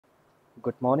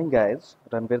Good morning, guys.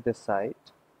 Ranveer this side,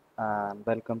 and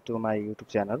welcome to my YouTube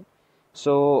channel.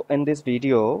 So, in this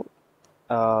video,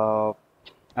 uh,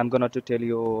 I'm gonna to tell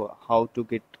you how to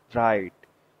get right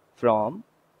from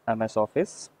MS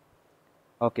Office.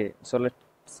 Okay, so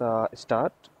let's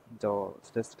start. So,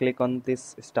 just click on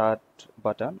this start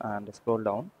button and scroll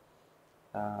down,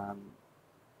 and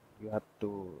you have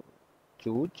to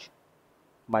choose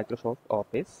Microsoft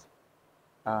Office,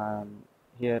 and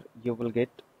here you will get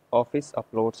Office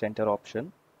Upload Center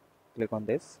option. Click on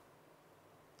this.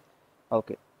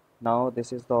 Okay, now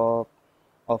this is the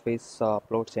Office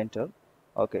upload center.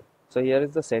 Okay, so here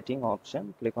is the setting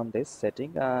option. Click on this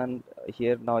setting, and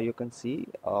here now you can see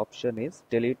option is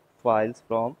delete files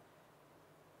from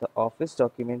the Office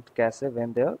document cache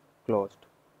when they are closed.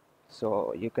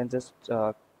 So you can just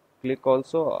click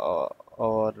also,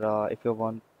 or if you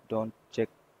want don't check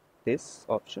this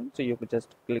option, so you could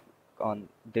just click on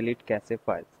delete cache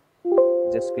files.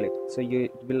 Just click. So you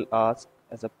it will ask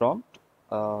as a prompt,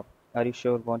 uh, are you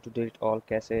sure want to delete all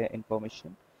cache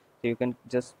information? So you can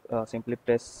just simply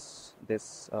press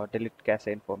this delete cache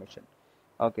information.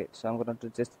 Okay, so I'm going to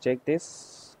just check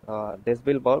this. This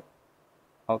will work.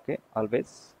 Okay,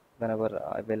 always whenever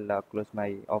I will close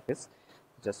my office,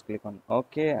 just click on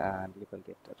OK and you will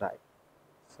get right.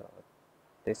 So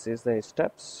this is the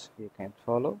steps you can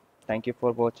follow. Thank you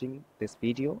for watching this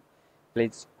video.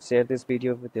 Please share this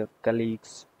video with your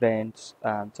colleagues, friends,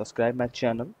 and subscribe my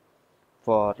channel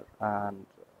for and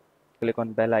click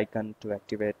on bell icon to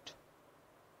activate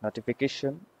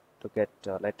notification to get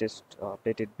latest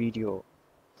updated video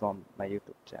from my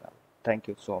YouTube channel. Thank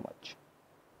you so much.